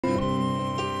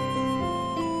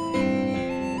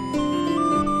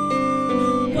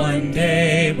One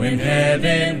day when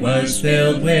heaven was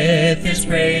filled with his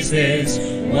praises,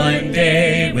 one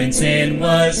day when sin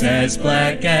was as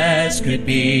black as could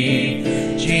be,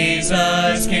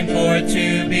 Jesus came forth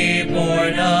to be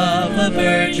born of a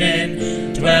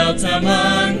virgin, dwelt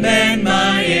among men,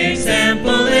 my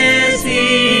example is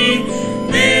he.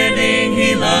 Living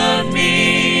he loved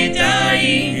me,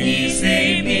 dying he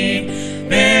saved me,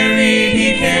 buried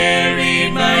he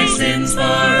carried my sins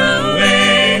far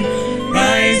away,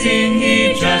 rising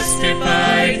he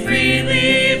justified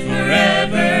freely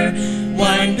forever.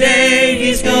 One day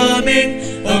he's coming,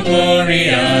 a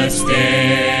glorious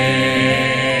day.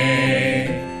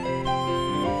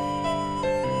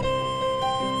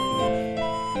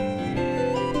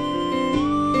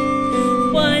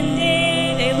 One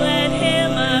day they led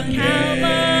him up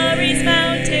Calvary's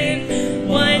mountain.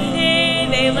 One day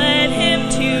they led him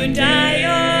to die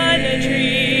on a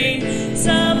tree.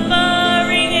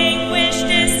 Suffering, anguish,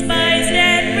 despised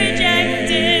and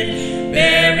rejected,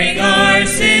 bearing our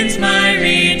sins, my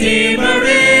Redeemer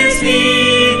is he.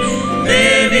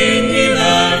 Living he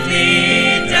loved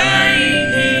me,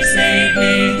 dying he saved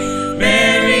me,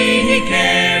 buried he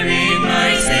carried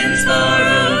my sins far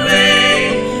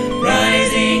away,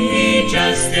 rising he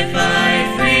justified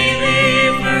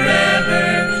freely forever.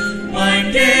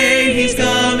 One day he's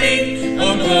coming,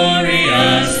 a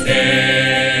glorious day.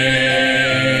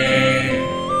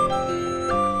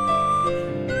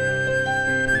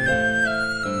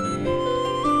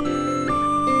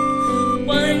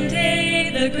 One day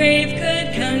the grave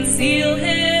could conceal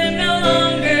him no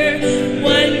longer.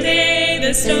 One day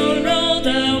the stone rolled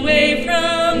away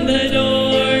from the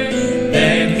door.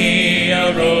 Then he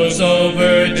arose,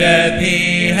 over death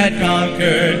he had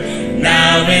conquered.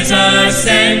 Now is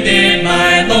ascended,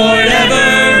 my Lord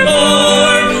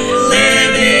evermore.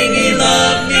 Living he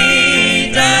loved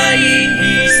me, dying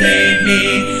he saved me,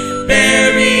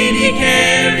 buried he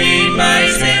carried my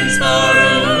sins far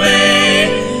away,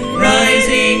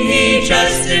 rising he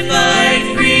justified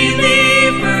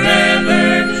freely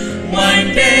forever.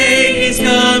 One day he's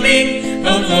coming,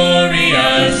 a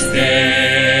glorious day.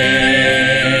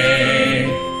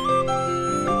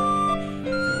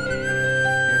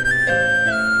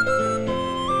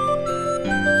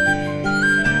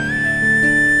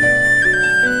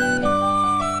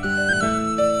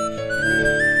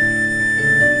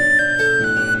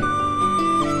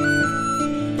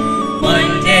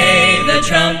 One day the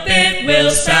trumpet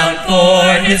will sound for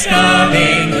his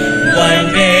coming.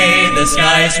 One day the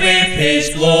skies with his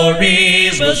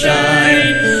glories will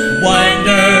shine.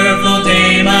 Wonderful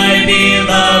day, my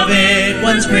beloved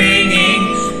ones bringing.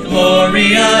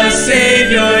 Glorious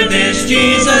Savior, this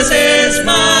Jesus is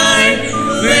mine.